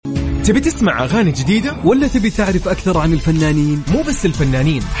تبي تسمع أغاني جديدة ولا تبي تعرف أكثر عن الفنانين؟ مو بس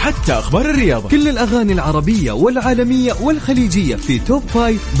الفنانين، حتى أخبار الرياضة، كل الأغاني العربية والعالمية والخليجية في توب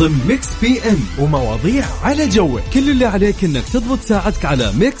 5 ضمن ميكس بي ام، ومواضيع على جوك. كل اللي عليك إنك تضبط ساعتك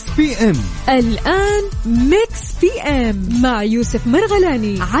على ميكس بي ام. الآن ميكس بي ام مع يوسف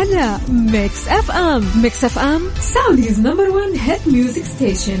مرغلاني على ميكس اف ام. ميكس اف ام سعوديز نمبر 1 هيت ميوزك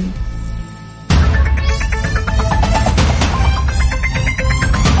ستيشن.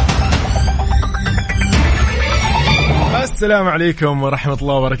 السلام عليكم ورحمة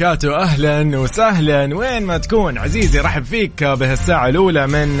الله وبركاته. أهلا وسهلا وين ما تكون عزيزي، رحب فيك بهالساعة الأولى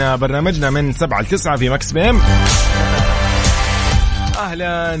من برنامجنا من 7 ل 9 في مكس بي ام.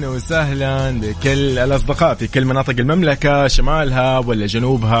 أهلا وسهلا بكل الأصدقاء في كل مناطق المملكة، شمالها ولا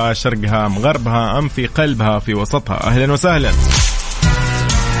جنوبها، شرقها مغربها أم في قلبها في وسطها. أهلا وسهلا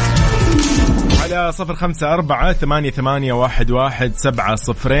على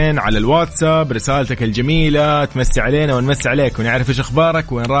 0548811700 على الواتساب. رسالتك الجميلة تمسي علينا ونمسي عليك ونعرف إيش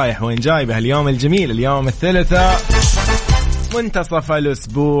أخبارك، وين رايح وين جاي بهاليوم الجميل، اليوم الثلاثاء منتصف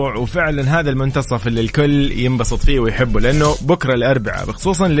الأسبوع. وفعلا هذا المنتصف اللي الكل ينبسط فيه ويحبه، لأنه بكرة الأربعاء،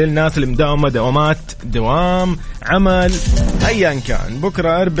 بخصوصا للناس اللي مداومة دوام عمل أيا كان.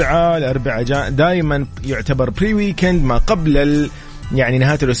 بكرة أربعاء، الأربعاء دائما يعتبر بري ويكند ما قبل يعني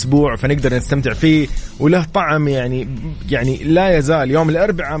نهاية الأسبوع، فنقدر نستمتع فيه وله طعم يعني لا يزال يوم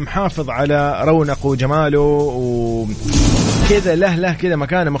الأربعاء محافظ على رونقه وجماله وكذا، له كذا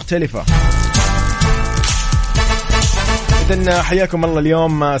مكانة مختلفة. إذن حياكم الله.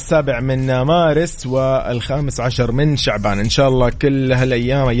 اليوم 7 من مارس وال15 من شعبان. إن شاء الله كل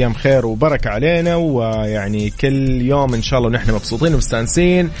هالأيام أيام خير وبركة علينا، ويعني كل يوم إن شاء الله نحن مبسوطين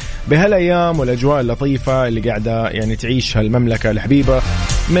ومستانسين بهالأيام والأجواء اللطيفة اللي قاعدة يعني تعيشها المملكة الحبيبة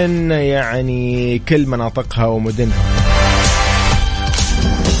من يعني كل مناطقها ومدنها.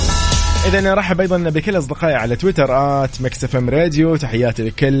 إذن رحب أيضا بكل أصدقائي على تويتر @mixfmradio. تحياتي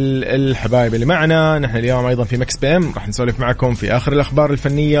لكل الحبايب اللي معنا. نحن اليوم أيضا في مكس بي ام راح نسولف معكم في آخر الأخبار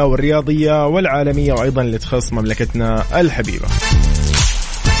الفنية والرياضية والعالمية، وأيضا اللي تخص مملكتنا الحبيبة.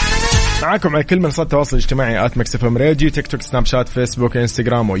 معاكم على كل منصات التواصل الاجتماعي @mixfmradio، تيك توك، سناب شات، فيسبوك،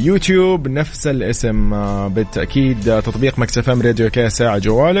 انستغرام ويوتيوب، نفس الاسم بالتأكيد. تطبيق مكس اف ام راديو كساعة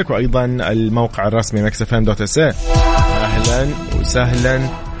جوالك، وأيضا الموقع الرسمي mixfm.sa. أهلا وسهلا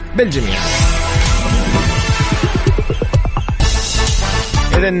بالجميع.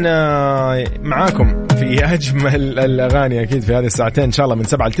 إذن معاكم في أجمل الأغاني أكيد في هذه الساعتين إن شاء الله من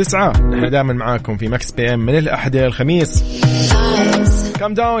 7 ل 9. نحن دائما معاكم في مكس بي ام من الأحد إلى الخميس.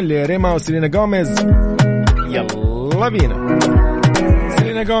 كام داون لريما وسيلينا غوميز، يلا بينا.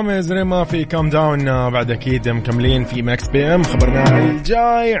 سيلينا غوميز ريما في كام داون. بعد أكيد مكملين في ماكس بي ام. خبرنا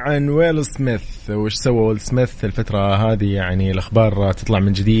الجاي عن ويل سميث، وش سوى ويل سميث الفترة هذه. يعني الأخبار تطلع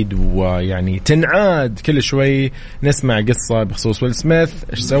من جديد ويعني تنعاد كل شوي، نسمع قصة بخصوص ويل سميث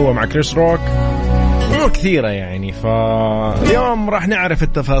إيش سوى مع كريس روك، كثيرة يعني. فاليوم راح نعرف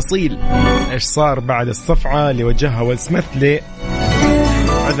التفاصيل إيش صار بعد الصفعة اللي وجهها ويل سميث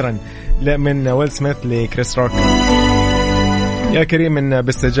من ويل سميث لكريس روك. يا كريم من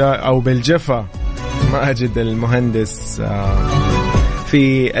بالسجاء أو بالجفا ماجد المهندس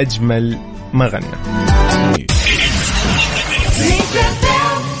في أجمل مغنى.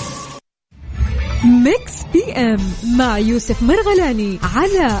 ميكس بي ام مع يوسف مرغلاني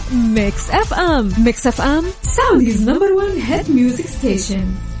على ميكس اف ام. ميكس اف ام سعوديز نمبر 1 هيت ميوزك ستيشن.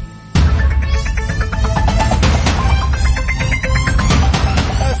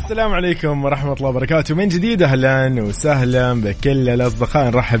 السلام عليكم ورحمة الله وبركاته من جديد. أهلا وسهلا بكل الأصدقاء.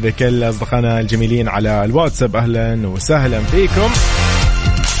 نرحب بكل أصدقائنا الجميلين على الواتساب. أهلا وسهلا فيكم.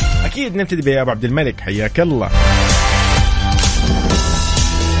 أكيد نبتدي بأبو عبد الملك، حياك الله.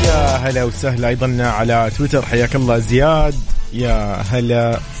 يا هلا وسهلا أيضا على تويتر، حياك الله زياد، يا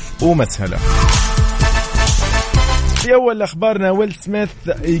هلا ومسهلا. في أول أخبارنا ويل سميث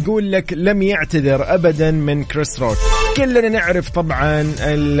يقول لك لم يعتذر أبدا من كريس روك. كلنا نعرف طبعا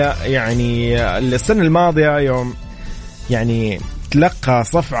يعني السنة الماضية يوم يعني تلقى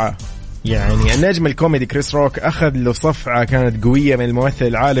صفعة، يعني النجم الكوميدي كريس روك أخذ له صفعة كانت قوية من الممثل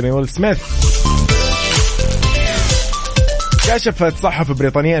العالمي ويل سميث. كشفت صحف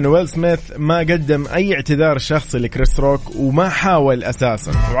بريطانية أن ويل سميث ما قدم أي اعتذار شخصي لكريس روك وما حاول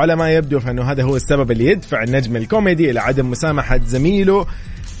أساسا، وعلى ما يبدو فإنه هذا هو السبب اللي يدفع النجم الكوميدي إلى عدم مسامحة زميله.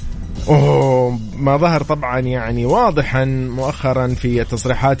 ما ظهر طبعا يعني واضحا مؤخرا في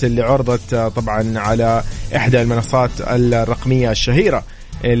التصريحات اللي عرضت طبعا على إحدى المنصات الرقمية الشهيرة،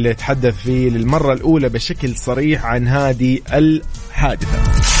 اللي تحدث فيه للمرة الأولى بشكل صريح عن هذه الحادثة.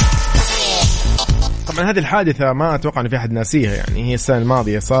 طبعا هذه الحادثة ما أتوقع أن في أحد ناسيها، يعني هي السنة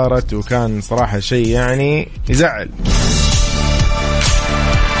الماضية صارت وكان صراحة شيء يعني يزعل.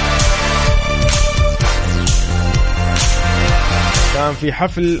 كان في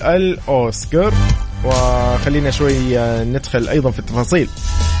حفل الأوسكار، وخلينا شوي ندخل أيضا في التفاصيل.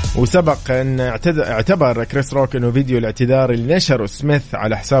 وسبق أن اعتبر كريس روك أنه فيديو الاعتذار اللي نشره سميث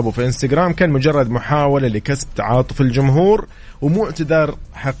على حسابه في إنستغرام كان مجرد محاولة لكسب تعاطف الجمهور ومو اعتذار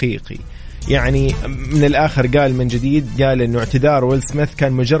حقيقي. يعني من الآخر قال من جديد، قال أنه اعتذار ويل سميث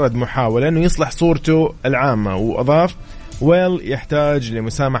كان مجرد محاولة أنه يصلح صورته العامة، وأضاف ويل يحتاج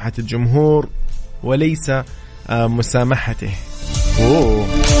لمسامحة الجمهور وليس مسامحته. أوه.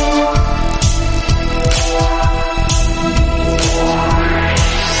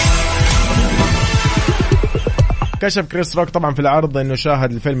 كشف كريس روك طبعا في العرض انه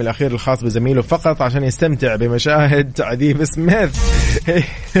شاهد الفيلم الاخير الخاص بزميله فقط عشان يستمتع بمشاهد تعذيب سميث.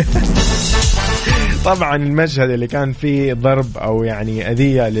 طبعا المشهد اللي كان فيه ضرب او يعني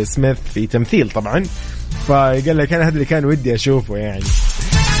اذية لسميث في تمثيل طبعا، فقال لك انا هذا اللي كان ودي اشوفه يعني.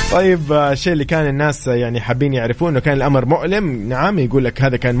 طيب الشيء اللي كان الناس يعني حابين يعرفون انه كان الامر مؤلم. نعم، يقول لك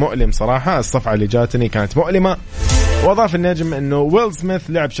هذا كان مؤلم صراحة، الصفعة اللي جاتني كانت مؤلمة. وأضاف النجم أنه ويل سميث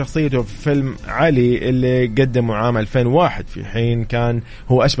لعب شخصيته في فيلم علي اللي قدمه عام 2001، في حين كان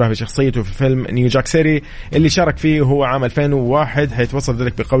هو أشبه بشخصيته في فيلم نيو جاك سيتي اللي شارك فيه هو عام 2001، حيث وصل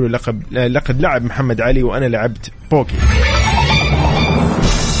ذلك بقوله لقد لعب محمد علي وأنا لعبت بوكي.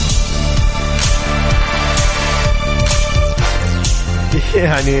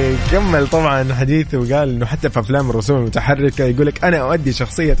 يعني كمل طبعا حديثه وقال انه حتى في افلام الرسوم المتحركه يقول لك انا اؤدي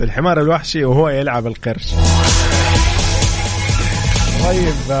شخصيه الحمار الوحشي وهو يلعب القرش.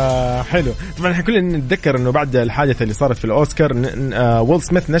 طيب حلو. طبعا احنا كلنا نتذكر انه بعد الحادثه اللي صارت في الاوسكار ويل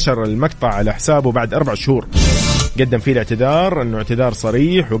سميث نشر المقطع على حسابه بعد 4 شهور، قدم فيه الاعتذار، انه اعتذار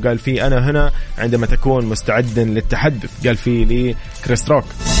صريح، وقال فيه انا هنا عندما تكون مستعدا للتحدث، قال فيه لي كريس روك.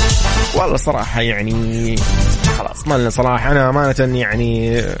 والله صراحه يعني خلاص ما لنا صراحه، انا امانه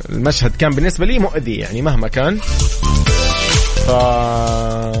يعني المشهد كان بالنسبه لي مؤذي يعني مهما كان،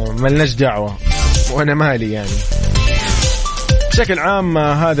 فملناش دعوه وانا مالي يعني. بشكل عام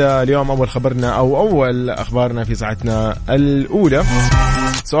هذا اليوم أول خبرنا أو أول أخبارنا في ساعتنا الأولى.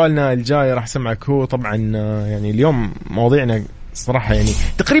 سؤالنا الجاي راح سمعك هو طبعا يعني اليوم مواضيعنا صراحة يعني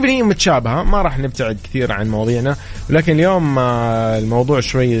تقريبا هي متشابهة، ما راح نبتعد كثير عن مواضيعنا، ولكن اليوم الموضوع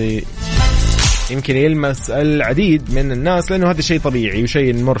شوي يمكن يلمس العديد من الناس، لأنه هذا شيء طبيعي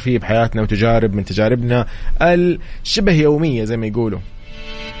وشيء نمر فيه بحياتنا وتجارب من تجاربنا الشبه يومية زي ما يقولوا.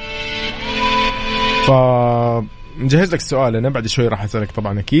 نجهز لك السؤال، أنا بعد شوي راح أسألك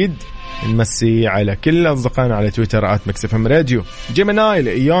طبعا أكيد. نمسي على كل أصدقائنا على تويتر @mixfmradio، جيميناي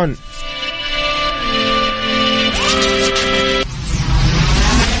لإيون.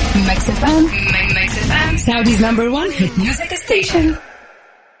 Mix FM, Saudi's #1 hit music station.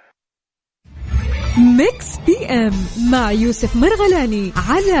 ميكس بي ام مع يوسف مرغلاني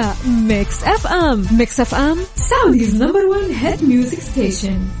على ميكس اف ام. ميكس اف ام Saudi's #1 hit music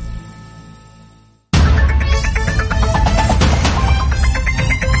station.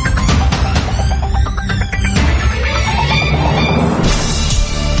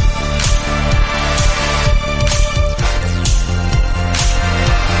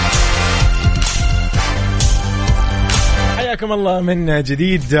 حياكم الله من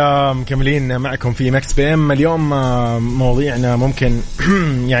جديد، مكملين معكم في مكس بي ام. اليوم مواضيعنا ممكن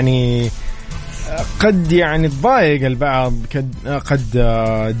يعني قد يعني تضايق البعض،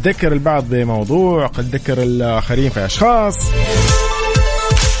 قد تذكر البعض بموضوع، قد تذكر الآخرين في أشخاص.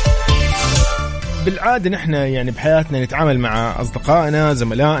 بالعادة نحن يعني بحياتنا نتعامل مع أصدقائنا،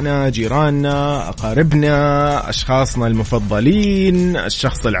 زملائنا، جيراننا، أقاربنا، أشخاصنا المفضلين،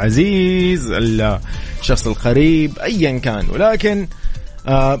 الشخص العزيز، الشخص القريب، أيا كان. ولكن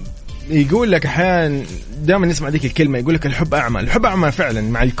يقول لك أحيانا دائما نسمع ذيك الكلمة، يقول لك الحب أعمى. الحب أعمى فعلا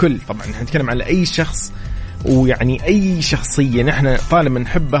مع الكل. طبعا نحن نتكلم على أي شخص ويعني أي شخصية نحن طالما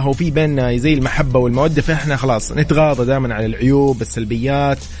نحبها وفي بيننا زي المحبة والمودة، فإحنا خلاص نتغاضى دائما على العيوب،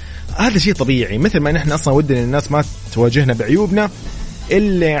 السلبيات. هذا شيء طبيعي، مثل ما نحن أصلا ودنا الناس ما تواجهنا بعيوبنا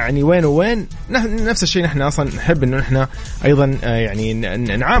إلا يعني وين وين. نفس الشيء نحن أصلا نحب إنه نحن أيضا يعني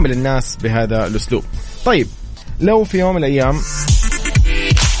نعامل الناس بهذا الأسلوب. طيب لو في يوم من الأيام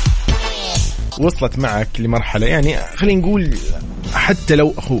وصلت معك لمرحلة، يعني خلينا نقول حتى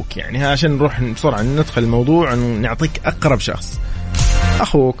لو أخوك، يعني عشان نروح بسرعة ندخل الموضوع، نعطيك أقرب شخص،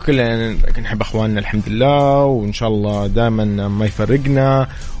 أخوك. كلنا نحب أخواننا الحمد لله، وإن شاء الله دائما ما يفرقنا،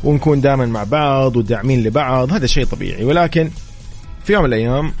 ونكون دائما مع بعض وداعمين لبعض، هذا شيء طبيعي. ولكن في يوم من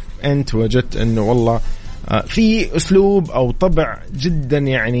الأيام أنت وجدت أنه والله في أسلوب أو طبع جدا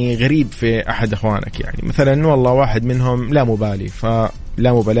يعني غريب في أحد أخوانك، يعني مثلا والله واحد منهم لا مبالي، فلا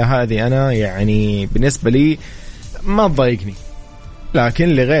مبالاة هذه أنا يعني بالنسبة لي ما تضايقني، لكن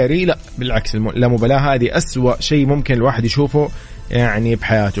لغيري لا بالعكس، لا مبالاة هذه أسوأ شيء ممكن الواحد يشوفه يعني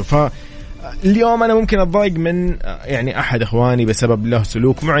بحياته. فاليوم أنا ممكن أتضايق من يعني أحد أخواني بسبب له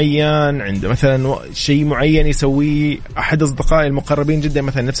سلوك معين، عنده مثلا شيء معين يسويه، أحد أصدقائي المقربين جدا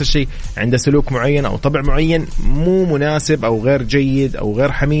مثلا نفس الشيء، عنده سلوك معين أو طبع معين مو مناسب أو غير جيد أو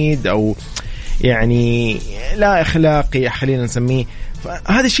غير حميد أو يعني لا أخلاقي خلينا نسميه،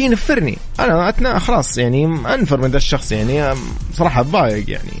 فهذا الشيء ينفرني أنا خلاص يعني أنفر من ذا الشخص، يعني صراحة أتضايق،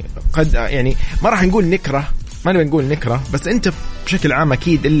 يعني قد يعني ما راح نقول نكره، ما نبي نقول نكره، بس أنت بشكل عام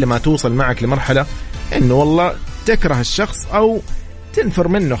أكيد إلا ما توصل معك لمرحلة إنه والله تكره الشخص أو تنفر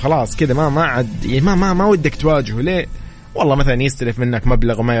منه خلاص كذا، ما عاد ما ودك تواجهه. ليه؟ والله مثلا يستلف منك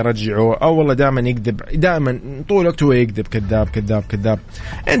مبلغ وما يرجعه، أو والله دائما يكذب، دائما طول وقته هو يكذب، كذاب كذاب كذاب.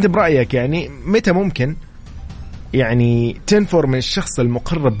 أنت برأيك يعني متى ممكن يعني تنفر من الشخص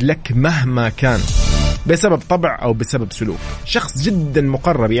المقرب لك مهما كان بسبب طبع أو بسبب سلوك؟ شخص جدا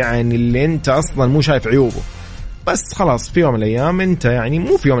مقرب يعني اللي أنت أصلا مو شايف عيوبه، بس خلاص في يوم من الأيام أنت يعني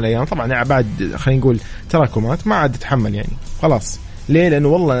مو في يوم من الأيام طبعا بعد خلينا نقول تراكمات ما عاد تتحمل يعني خلاص. ليه؟ لأنه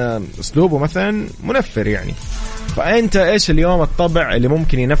والله أسلوبه مثلا منفر يعني. فأنت إيش اليوم الطبع اللي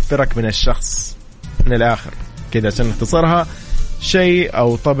ممكن ينفرك من الشخص من الآخر كده عشان نختصرها؟ شيء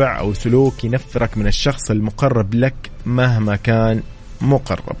أو طبع أو سلوك ينفرك من الشخص المقرب لك مهما كان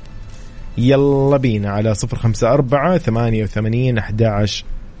مقرب. يلا بينا على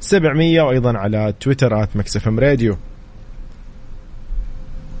 0548811700 وأيضا على تويتر @mixfmradio.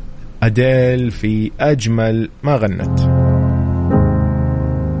 أديل في أجمل ما غنت.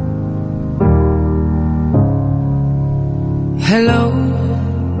 هلو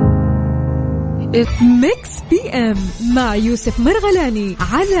ميكس بي ام مع يوسف مرغلاني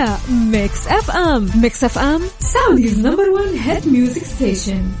على ميكس اف ام. ميكس اف ام سعوديز نمبر 1 هيد ميوزك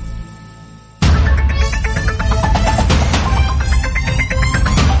ستيشن.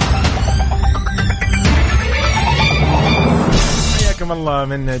 حياكم الله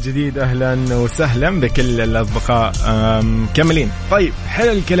من جديد، اهلا وسهلا بكل الاصدقاء مكملين. طيب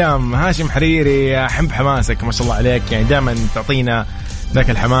حلو الكلام. هاشم حريري، احب حماسك ما شاء الله عليك، يعني دائما تعطينا ذاك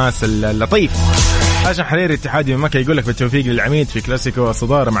الحماس اللطيف. هاشم حريري اتحادي من مكة يقول لك بالتوفيق للعميد في كلاسيكو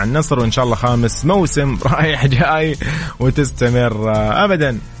الصدارة مع النصر، وإن شاء الله خامس موسم رايح جاي وتستمر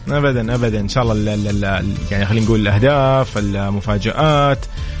أبدا أبدا أبدا إن شاء الله. يعني خلينا نقول الأهداف، المفاجآت،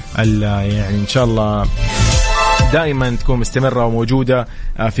 يعني إن شاء الله دائما تكون مستمرة وموجودة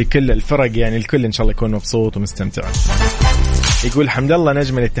في كل الفرق، يعني الكل إن شاء الله يكون مبسوط ومستمتع. يقول حمد الله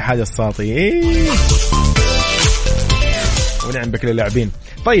نجم الاتحاد الساطي ونعم بكل اللاعبين.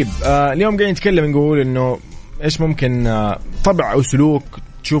 طيب اليوم قاعدين نتكلم نقول إنه إيش ممكن طبع أو سلوك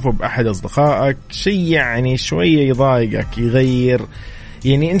تشوفه بأحد أصدقائك، شيء يعني شوية يضايقك يغير،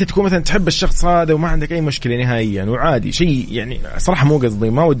 يعني أنت تكون مثلا تحب الشخص هذا وما عندك أي مشكلة نهائيا وعادي، شيء يعني صراحة مو قصدي،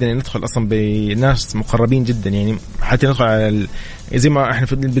 ما ودنا ندخل أصلا بناس مقربين جدا، يعني حتى ندخل على زي ما احنا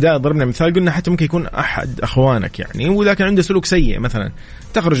في البداية ضربنا مثال قلنا حتى ممكن يكون أحد أخوانك يعني ولكن عنده سلوك سيء، مثلا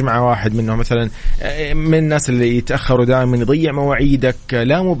تخرج مع واحد منهم مثلا من الناس اللي يتأخروا دائما، يضيع مواعيدك،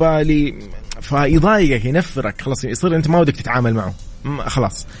 لا مبالي، فيضايقك ينفرك، خلاص يصير أنت ما ودك تتعامل معه،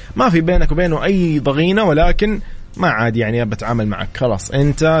 خلاص ما في بينك وبينه أي ضغينة، ولكن ما عاد يعني بتعامل معك، خلاص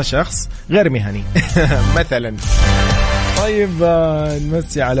أنت شخص غير مهني مثلا. طيب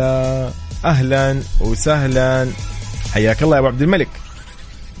نمسي على أهلا وسهلا، حياك الله يا أبو عبد الملك.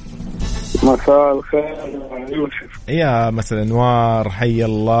 مساء الخير يا يوسف. يا مساء الأنوار، حي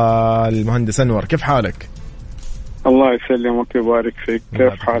الله المهندس أنور، كيف حالك؟ الله يسلمك ويبارك فيك،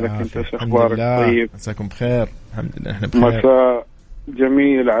 كيف حالك أنت؟ أخبارك طيب؟ مساكم بخير، الحمد لله احنا بخير. مساء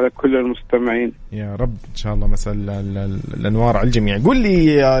جميل على كل المستمعين يا رب إن شاء الله. مساء الأنوار على الجميع. قول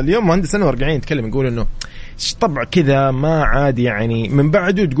لي اليوم مهندس أنور قاعدين نتكلم نقول إنه طبع كذا ما عاد يعني من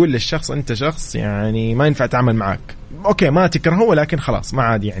بعده تقول للشخص أنت شخص يعني ما ينفع تعمل معك، أوكي ما تكرهه ولكن خلاص ما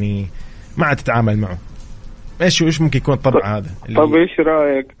عاد يعني ما عاد تتعامل معه، إيش ممكن يكون الطبع هذا؟ طب إيش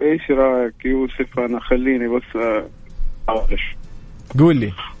رأيك يوسف؟ أنا خليني بس أعرف. قول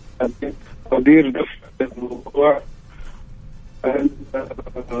لي. أدير دفع الموضوع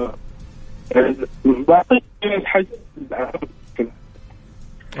بعطيك الحاجة.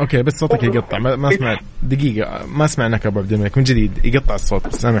 اوكي بس صوتك يقطع، ما سمعت دقيقة، ما سمعناك ابو عبد الملك من جديد، يقطع الصوت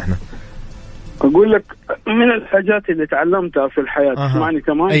بس سامحنا. اقول لك من الحاجات اللي تعلمتها في الحياة. تسمعني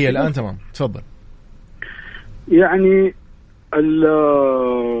تمام؟ اي الان تمام تفضل. يعني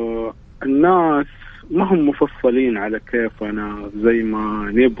الناس ما هم مفصلين على كيفنا زي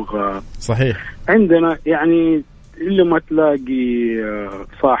ما نبغى. صحيح. عندنا يعني إلا ما تلاقي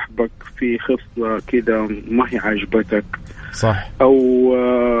صاحبك في خصلة كده ما هي عجبتك، صح، أو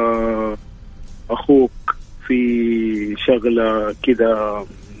أخوك في شغلة كده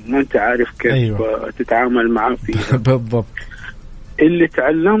ما أنت عارف كيف أيوة. تتعامل معاه فيها. بالضبط. اللي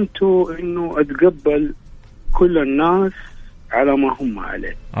تعلمته إنه أتقبل كل الناس على ما هم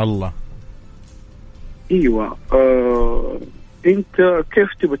عليه. الله. ايوه. انت كيف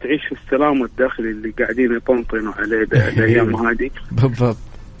تبي تعيش في السلام الداخلي اللي قاعدين يطنطنوا عليه الايام هذه؟ بالضبط.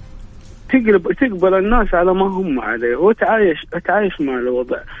 تقبل الناس على ما هم عليه وتعايش مع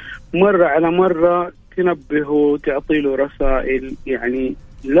الوضع. مرة على مرة تنبهه، تعطي له رسائل، يعني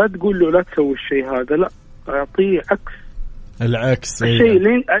لا تقول له لا تسوي الشيء هذا، لا اعطيه العكس.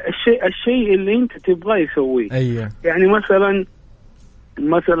 الشيء اللي انت تبغاه يسويه. أيوة. يعني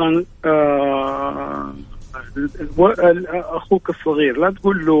مثلا أخوك الصغير لا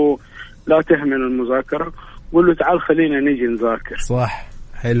تقول له لا تهمل المذاكرة، قول له تعال خلينا نيجي نذاكر. صح،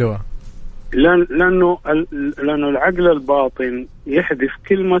 حلوة. لأنه العقل الباطن يحذف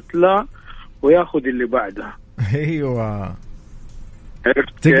كلمة لا وياخذ اللي بعدها. أيوة،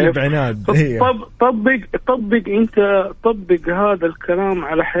 تقلب عناد. طبق هذا الكلام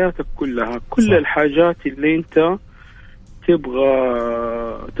على حياتك كلها. كل صح. الحاجات اللي انت تبغى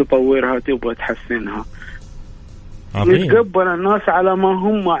تطورها، تبغى تحسنها، يتقبل الناس على ما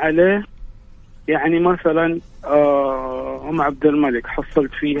هم عليه. يعني مثلا أم عبد الملك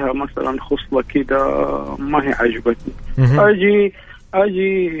حصلت فيها مثلا خصلة كده ما هي عجبتني،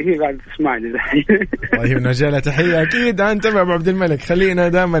 أجي هي قاعدة تسمعني الحين. طيب نجالة تحية أكيد. أنت أبو عبد الملك خلينا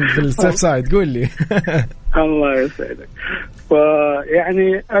دائما في السيف سايد، قول لي. الله يسعدك.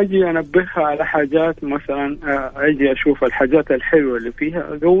 فيعني أجي أنبهها على حاجات، مثلا أجي أشوف الحاجات الحلوة اللي فيها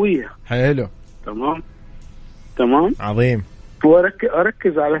أقويها. حلو. تمام. عظيم.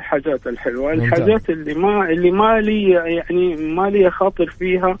 وأركز على الحاجات الحلوة. الحاجات اللي ما لي خاطر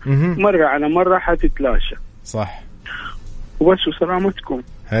فيها مرة على مرة حتتلاشى. صح. وبس وسلامتكم.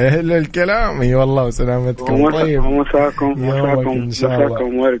 حلو الكلام. اي والله وسلامتكم. طيب ومساكم إن شاء الله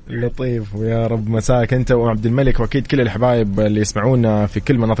ورد لطيف، ويا رب مساك انت وعبد الملك، واكيد كل الحبايب اللي يسمعونا في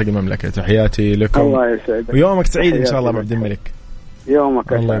كل مناطق المملكه. تحياتي لكم. الله يسعدك. ويومك سعيد ان شاء الله عبد الملك.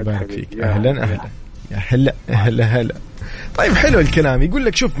 يومك الله يبارك فيك. اهلا. يا هلا. طيب حلو الكلام. يقول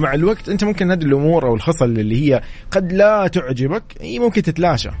لك شوف، مع الوقت انت ممكن هذه الامور او الخصل اللي هي قد لا تعجبك هي ممكن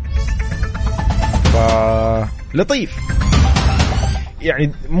تتلاشى. لطيف.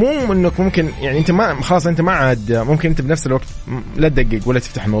 يعني مو انك ممكن يعني انت ما خلاص انت ما عاد ممكن انت بنفس الوقت لا تدقق ولا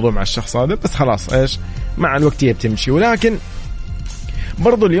تفتح الموضوع مع الشخص هذا، بس خلاص ايش مع الوقت هي بتمشي. ولكن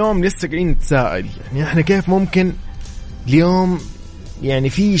برضو اليوم لسه قاعدين نتساءل، يعني احنا كيف ممكن اليوم يعني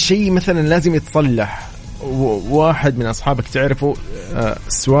في شيء مثلا لازم يتصلح، واحد من أصحابك تعرفوا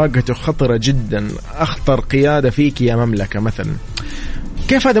سواقته خطرة جدا، أخطر قيادة فيك يا مملكة مثلا،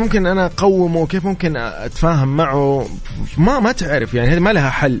 كيف هذا ممكن أنا أقومه؟ كيف ممكن أتفاهم معه؟ ما تعرف يعني، هذه ما لها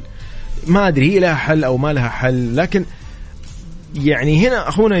حل. ما أدري هي لها حل أو ما لها حل. لكن يعني هنا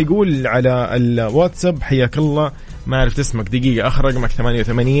أخونا يقول على الواتساب، حياك الله، ما أعرف اسمك، دقيقة أخر رقمك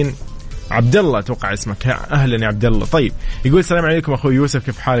 88 عبد الله أتوقع اسمك. أهلا يا عبد الله. طيب يقول السلام عليكم أخوي يوسف،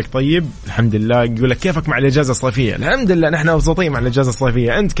 كيف حالك؟ طيب الحمد لله. يقول لك كيفك مع الإجازة الصيفية؟ الحمد لله نحن مبسوطين مع الإجازة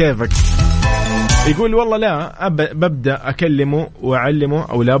الصيفية، أنت كيفك؟ يقول والله لا ببدأ أكلمه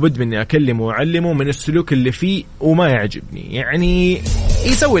وأعلمه، أو لابد مني أكلمه وأعلمه من السلوك اللي فيه وما يعجبني، يعني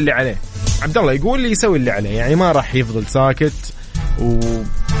يسوي اللي عليه. عبد الله يقول لي يسوي اللي عليه، يعني ما راح يفضل ساكت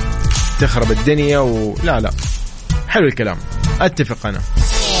وتخرب الدنيا لا. حلو الكلام، أتفق أنا.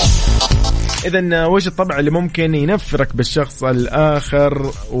 إذن وش الطبع اللي ممكن ينفرك بالشخص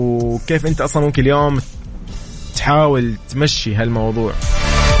الآخر، وكيف أنت أصلا ممكن اليوم تحاول تمشي هالموضوع؟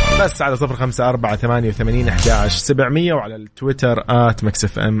 بس على 0548811700 وعلى التويتر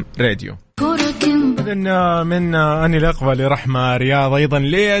 @mixfmradio. إذن من أني الأقوى لرحمة رياض، أيضا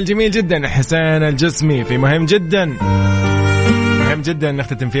للجميل جدا حسين الجسمي في مهم جدا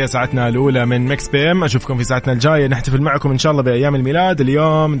نختتم فيها ساعتنا الأولى من ميكس بي ام. أشوفكم في ساعتنا الجاية، نحتفل معكم إن شاء الله بأيام الميلاد.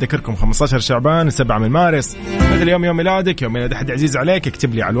 اليوم نذكركم 15 شعبان 7 من مارس، مثل اليوم يوم ميلادك، يوم ميلاد أحد عزيز عليك،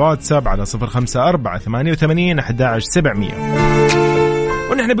 اكتب لي على الواتساب على 0548811700.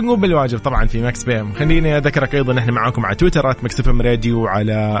 ونحن بنقوم بالواجب طبعا في ماكس بي ام. خليني أذكرك أيضا نحن معاكم على تويتر @mixfmradio،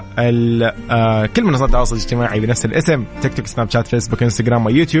 وعلى كل منصات التواصل الاجتماعي بنفس الاسم، تيك توك، سناب شات، فيسبوك، انستغرام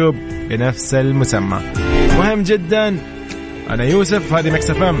ويوتيوب بنفس المسمى. مهم جدا. أنا يوسف، هذه ميكس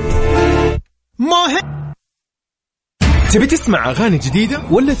اف ام. تبي تسمع أغاني جديدة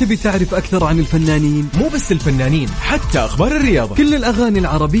ولا تبي تعرف أكثر عن الفنانين؟ مو بس الفنانين، حتى أخبار الرياضة، كل الأغاني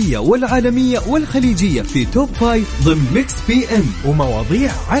العربية والعالمية والخليجية في توب 5 ضمن ميكس بي ام،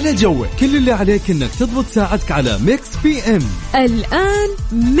 ومواضيع على جوك. كل اللي عليك إنك تضبط ساعتك على ميكس بي ام. الآن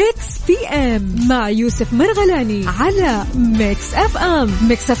ميكس بي ام مع يوسف مرغلاني على ميكس اف ام.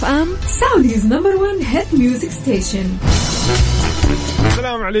 ميكس اف ام سعوديز نمبر 1 هيت ميوزك ستيشن.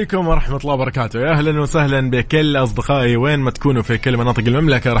 السلام عليكم ورحمة الله وبركاته، يا أهلا وسهلا بكل أصدقائي وين ما تكونوا في كل مناطق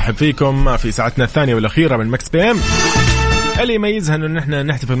المملكة. رحب فيكم في ساعتنا الثانية والأخيرة من مكس بي ام، اللي يميزها أنه نحن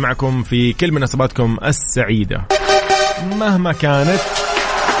نحتفل معكم في كل مناسباتكم السعيدة مهما كانت.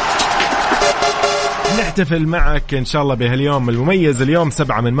 نحتفل معك إن شاء الله بهاليوم المميز، اليوم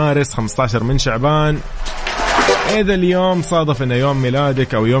 7 من مارس 15 من شعبان. إذا اليوم صادف إنه يوم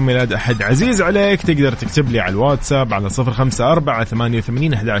ميلادك أو يوم ميلاد أحد عزيز عليك، تقدر تكتب لي على الواتساب على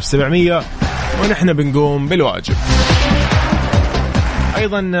 0548811700 ونحن بنقوم بالواجب.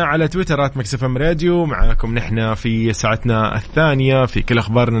 أيضا على تويتر @مكسفم راديو معاكم نحن في ساعتنا الثانية في كل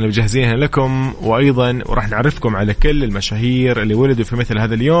أخبارنا اللي مجهزينها لكم، وأيضا وراح نعرفكم على كل المشاهير اللي ولدوا في مثل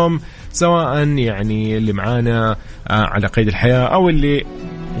هذا اليوم، سواء يعني اللي معانا على قيد الحياة أو اللي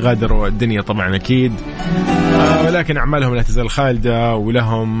غادروا الدنيا طبعا أكيد، ولكن أعمالهم لا تزال خالدة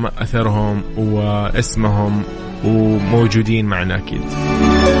ولهم أثرهم واسمهم وموجودين معنا أكيد.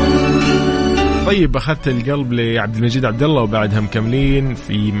 طيب أخذت القلب لعبد المجيد عبد الله وبعدها مكملين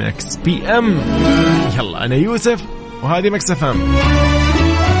في مكس بي ام. يلا أنا يوسف وهذه مكس اف ام.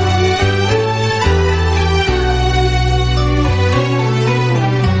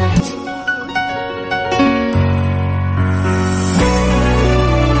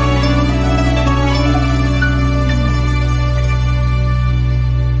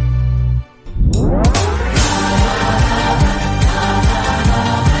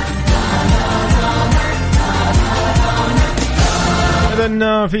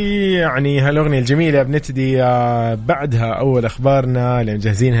 في يعني هالأغنية الجميلة بنبتدي بعدها أول أخبارنا اللي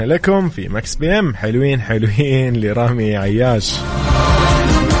مجهزينها لكم في مكس بي ام. حلوين حلوين لرامي عياش.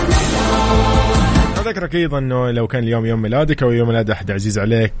 أذكرك أيضا أنه لو كان اليوم يوم ميلادك أو يوم ميلاد أحد عزيز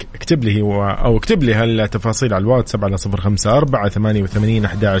عليك، اكتب لي أو اكتب لي هالتفاصيل على الواتساب على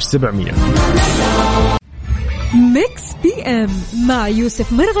 0548811700. ميكس بي ام مع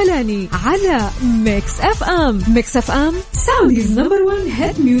يوسف مرغلاني على ميكس اف ام. ميكس اف ام سعوديز نمبر 1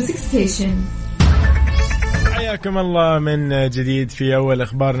 هيت ميوزك ستيشن. حياكم الله من جديد في أول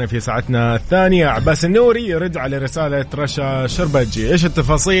أخبارنا في ساعتنا الثانية. عباس النوري يرد على رسالة رشا شربجي، إيش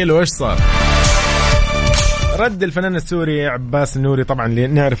التفاصيل وإيش صار؟ رد الفنان السوري عباس النوري طبعا اللي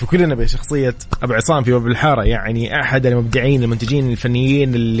نعرفه كلنا بشخصية أبو عصام في باب الحارة، يعني أحد المبدعين المنتجين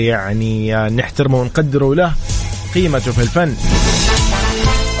الفنيين اللي يعني نحترمه ونقدره له قيمته في الفن.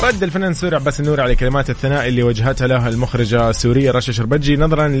 رد الفنان السوري عباس النوري على كلمات الثناء اللي وجهتها له المخرجة السورية رشا شربجي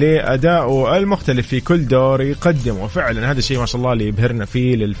نظرا لأدائه المختلف في كل دور يقدمه. وفعلا هذا الشيء ما شاء الله اللي يبهرنا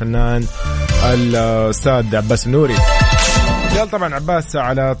فيه للفنان الأستاذ عباس النوري. قال طبعا عباس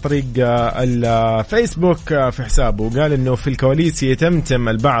على طريق الفيسبوك في حسابه، وقال انه في الكواليس يتمتم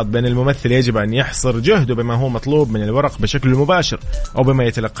البعض بأن الممثل يجب ان يحصر جهده بما هو مطلوب من الورق بشكل مباشر او بما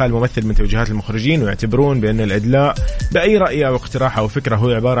يتلقاه الممثل من توجيهات المخرجين، ويعتبرون بأن الادلاء بأي رأي او اقتراح او فكرة هو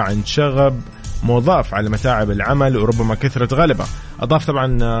عبارة عن شغب مضاف على متاعب العمل وربما كثرة غلبة. أضاف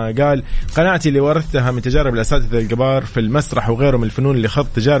طبعا قال قناعتي اللي ورثتها من تجارب الأساتذة الكبار في المسرح وغيره من الفنون اللي خض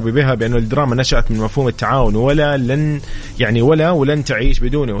تجاربي بها بأنه الدراما نشأت من مفهوم التعاون ولن تعيش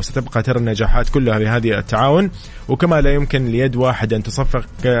بدونه، وستبقى ترى النجاحات كلها بهذه التعاون، وكما لا يمكن ليد واحد أن تصفق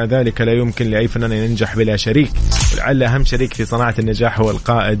ذلك لا يمكن لأي فنان أن ينجح بلا شريك، ولعل أهم شريك في صناعة النجاح هو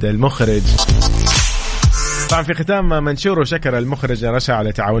القائد المخرج. طبعا في ختام منشوره شكر المخرجة رشا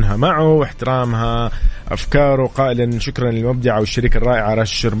على تعاونها معه واحترامها أفكاره، قائلا شكرا للمبدعة والشريك الرائعة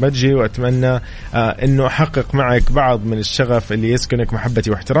رشا شربجي، وأتمنى أنه أحقق معك بعض من الشغف اللي يسكنك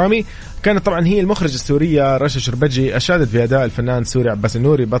محبتي واحترامي. كانت طبعا هي المخرجة السورية رشا شربجي أشادت بأداء الفنان السوري عباس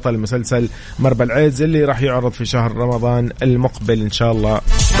النوري بطل مسلسل مربى العز اللي راح يعرض في شهر رمضان المقبل إن شاء الله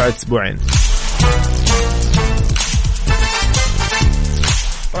بعد أسبوعين.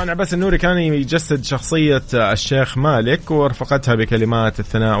 طبعا عباس النوري كان يجسد شخصية الشيخ مالك ورفقتها بكلمات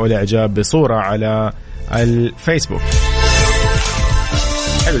الثناء والإعجاب بصورة على الفيسبوك.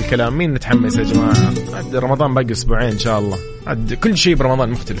 حلو الكلام، مين نتحمس يا جماعة؟ عد رمضان باقي أسبوعين إن شاء الله، عد كل شيء برمضان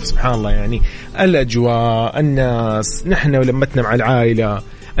مختلف سبحان الله، يعني الأجواء، الناس، نحن ولمتنا مع العائلة،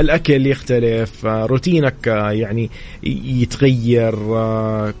 الأكل يختلف، روتينك يعني يتغير،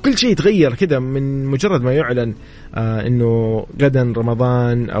 كل شيء يتغير كده من مجرد ما يعلن إنه غدا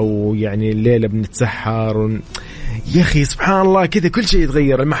رمضان أو يعني الليلة بنتسحر يا أخي سبحان الله كذا كل شيء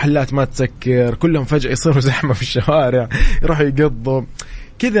يتغير. المحلات ما تسكر، كلهم فجأة يصيروا زحمة في الشوارع، يروحوا يقضوا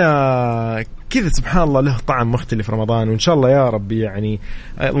كذا سبحان الله له طعم مختلف رمضان. وإن شاء الله يا رب يعني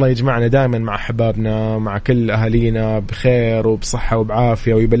الله يجمعنا دائما مع أحبابنا، مع كل أهالينا بخير وبصحة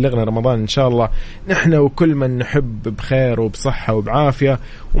وبعافية، ويبلغنا رمضان إن شاء الله نحن وكل من نحب بخير وبصحة وبعافية،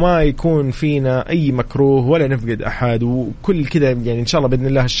 وما يكون فينا أي مكروه ولا نفقد أحد، وكل كذا يعني إن شاء الله بإذن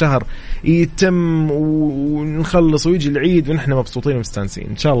الله الشهر يتم ونخلص ويجي العيد ونحن مبسوطين ومستانسين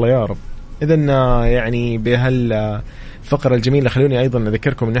إن شاء الله يا رب. إذن يعني الفقرة الجميلة خلوني أيضا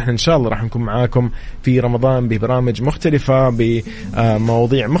أذكركم أن احنا إن شاء الله راح نكون معاكم في رمضان ببرامج مختلفة،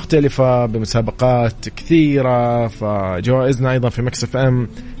 بمواضيع مختلفة، بمسابقات كثيرة، فجوائزنا أيضا في ميكس اف ام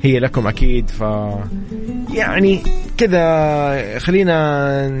هي لكم أكيد. يعني كذا خلينا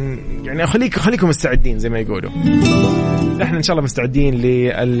يعني خليكم مستعدين زي ما يقولوا، احنا إن شاء الله مستعدين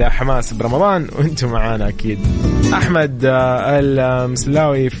للحماس برمضان وانتم معانا أكيد. أحمد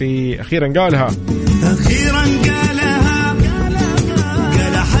المسلاوي في أخيرا قالها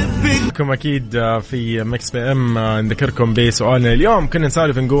لكم أكيد في ميكس بي ام. نذكركم بسؤالنا اليوم، كنا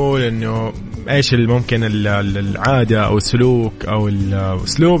نسالف نقول إنه إيش اللي ممكن العادة أو السلوك أو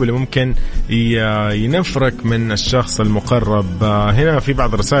الأسلوب اللي ممكن ينفرك من الشخص المقرب. هنا في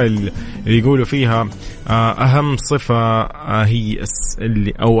بعض الرسائل يقولوا فيها أهم صفة هي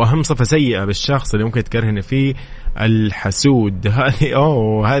اللي أو أهم صفة سيئة بالشخص اللي ممكن تكرهني فيه الحسود.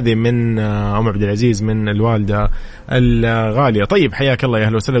 هذه من أم عبد العزيز من الوالدة الغالية. طيب حياك الله يا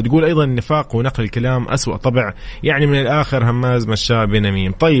أهلا وسهلا. تقول أيضا النفاق ونقل الكلام أسوأ طبع، يعني من الآخر هماز مشاء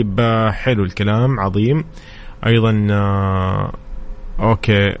بنميم. طيب حلو الكلام عظيم. أيضا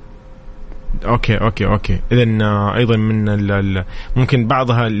أوكي إذن أيضا من ممكن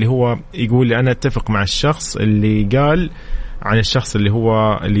بعضها اللي هو يقول أنا أتفق مع الشخص اللي قال عن الشخص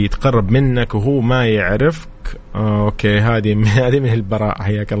اللي يتقرب منك وهو ما يعرفك. أوكي هذه من البراء.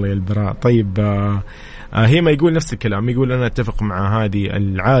 حياك الله يا البراء. طيب هي ما يقول نفس الكلام، يقول أنا أتفق مع هذه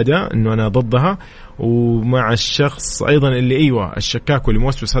العادة إنه أنا ضدها، ومع الشخص أيضا اللي أيوة الشكاك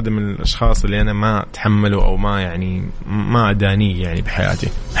والموسوس، هذا من الأشخاص اللي أنا ما أتحمله أو ما يعني ما أدانيه يعني بحياتي.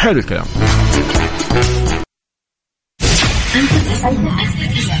 حلو الكلام.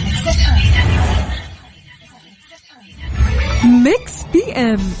 ميكس بي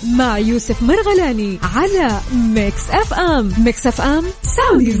ام مع يوسف مرغلاني على ميكس اف ام. ميكس اف ام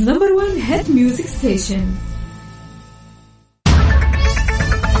سعوديز نمبر 1 هيت ميوزك ستيشن.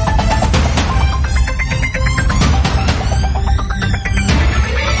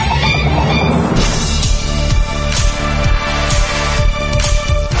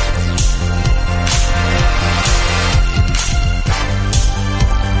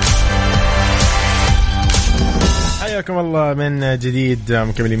 حياكم الله من جديد،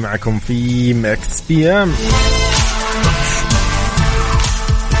 مكملين معكم في ميكس بي ام.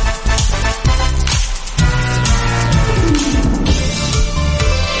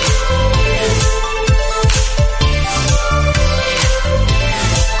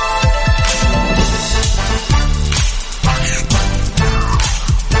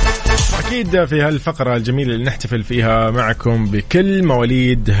 أكيد في هالفقرة الجميلة اللي نحتفل فيها معكم بكل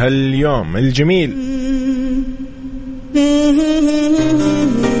مواليد هاليوم الجميل.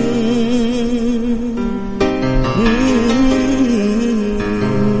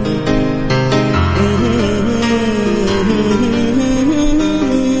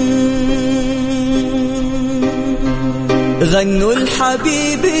 غنوا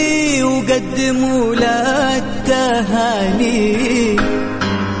الحبيبي وقدموا له التهاني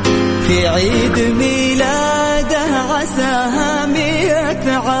في عيد ميلاده عساها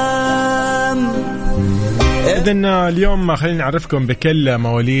 100 عام. إذن اليوم خلينا نعرفكم بكل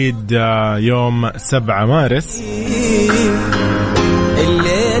مواليد يوم 7 مارس.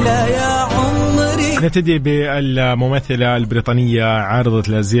 الليلة يا عمري نبتدي بالممثلة البريطانية عارضة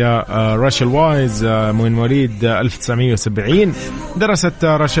الأزياء راشيل وايز من مواليد 1970. درست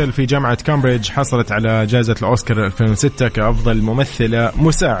راشيل في جامعة كامبريدج، حصلت على جائزة الأوسكار 2006 كأفضل ممثلة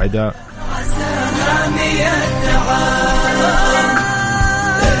مساعدة.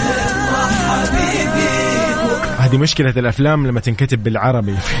 هذه مشكلة الأفلام لما تنكتب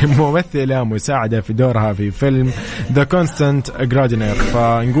بالعربي، في ممثلة مساعدة في دورها في فيلم The Constant Gardener،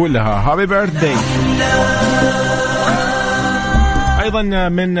 فنقول لها Happy Birthday. أيضا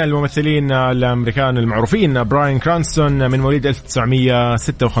من الممثلين الأمريكان المعروفين براين كرانستون، من مواليد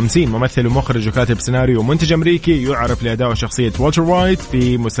 1956، ممثل ومخرج وكاتب سيناريو ومنتج أمريكي، يعرف لأداء شخصية والتر وايت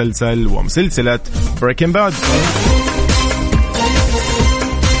في مسلسل ومسلسلة بريكنج باد.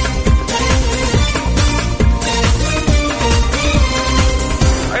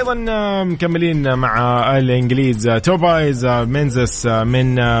 مكملين مع الإنجليز توبايز مينزس،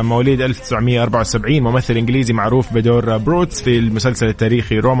 من مواليد 1974، ممثل إنجليزي معروف بدور بروتس في المسلسل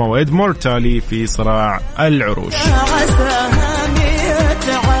التاريخي روما وإدمور تالي في صراع العروش.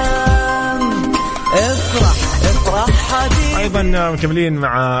 أيضا مكملين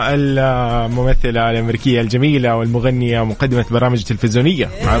مع الممثلة الأمريكية الجميلة والمغنية ومقدمة برامج تلفزيونية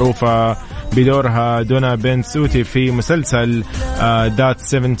معروفة بدورها دونا بنت سوتي في مسلسل That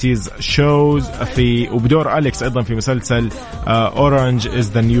 70s Shows، وبدور أليكس أيضا في مسلسل Orange is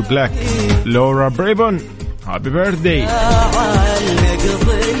the New Black. لورا بريبون، Happy Birthday.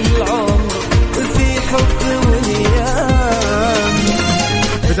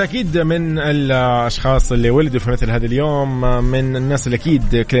 بالتأكيد من الأشخاص اللي ولدوا في مثل هذا اليوم، من الناس اللي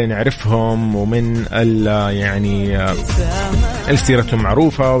أكيد كلنا نعرفهم، ومن يعني سيرتهم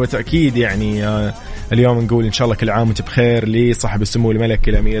معروفة، وبالتأكيد يعني اليوم نقول إن شاء الله كل عام وانت بخير لصاحب السمو الملك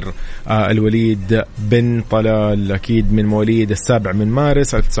الأمير الوليد بن طلال، أكيد من مواليد 7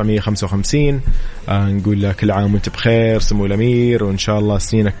 مارس 1955. نقول له كل عام وانت بخير سمو الأمير، وإن شاء الله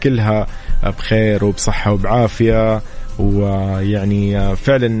سنينك كلها بخير وبصحة وبعافية. ويعني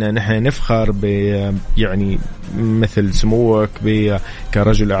فعلا نحن نفخر يعني مثل سموك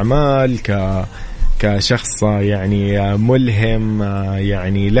كرجل أعمال، كشخص يعني ملهم،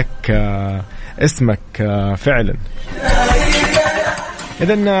 يعني لك اسمك فعلا.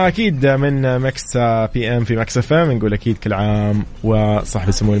 إذن أكيد من مكس بي ام في مكس اف ام نقول أكيد كل عام وصاحب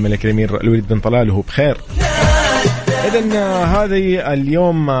السمو الملك الأمير الوليد بن طلال وهو بخير. إذن هذه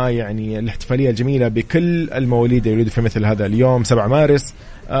اليوم يعني الاحتفالية الجميلة بكل المواليد اللي يولدوا في مثل هذا اليوم 7 مارس،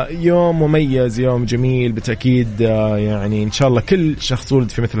 يوم مميز، يوم جميل بالتأكيد. يعني إن شاء الله كل شخص ولد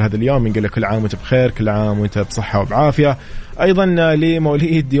في مثل هذا اليوم نقول له كل عام وانت بخير، كل عام وانت بصحة وبعافية. أيضا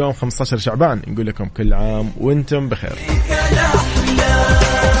لمواليد يوم 15 شعبان نقول لكم كل عام وانتم بخير.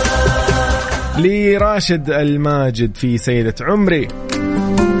 لراشد الماجد في سيدة عمري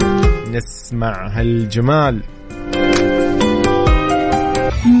نسمع هالجمال.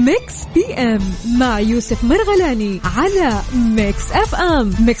 ميكس بي ام مع يوسف مرغلاني على ميكس اف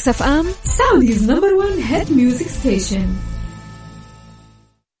ام. ميكس اف ام سعوديز نمبر 1 هيد ميوزك ستيشن.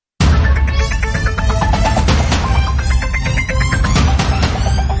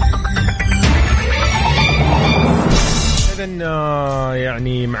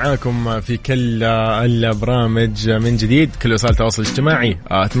 يعني معاكم في كل البرامج من جديد، كل وسائل التواصل الاجتماعي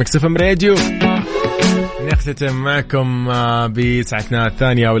ميكس اف ام راديو. نختتم معكم بساعتنا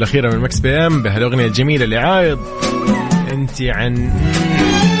الثانية والأخيرة من مكس بي ام بهالأغنية الجميلة اللي عايض انتي عن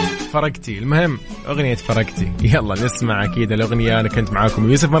فرقتي. المهم أغنية فرقتي، يلا نسمع أكيد الأغنية. أنا كنت معاكم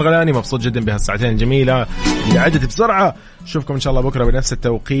يوسف مرغلاني، مبسوط جدا بهالساعتين الجميلة اللي عدت بسرعة. نشوفكم إن شاء الله بكرة بنفس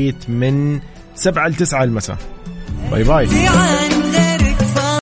التوقيت من 7 ل 9 المساء. باي باي.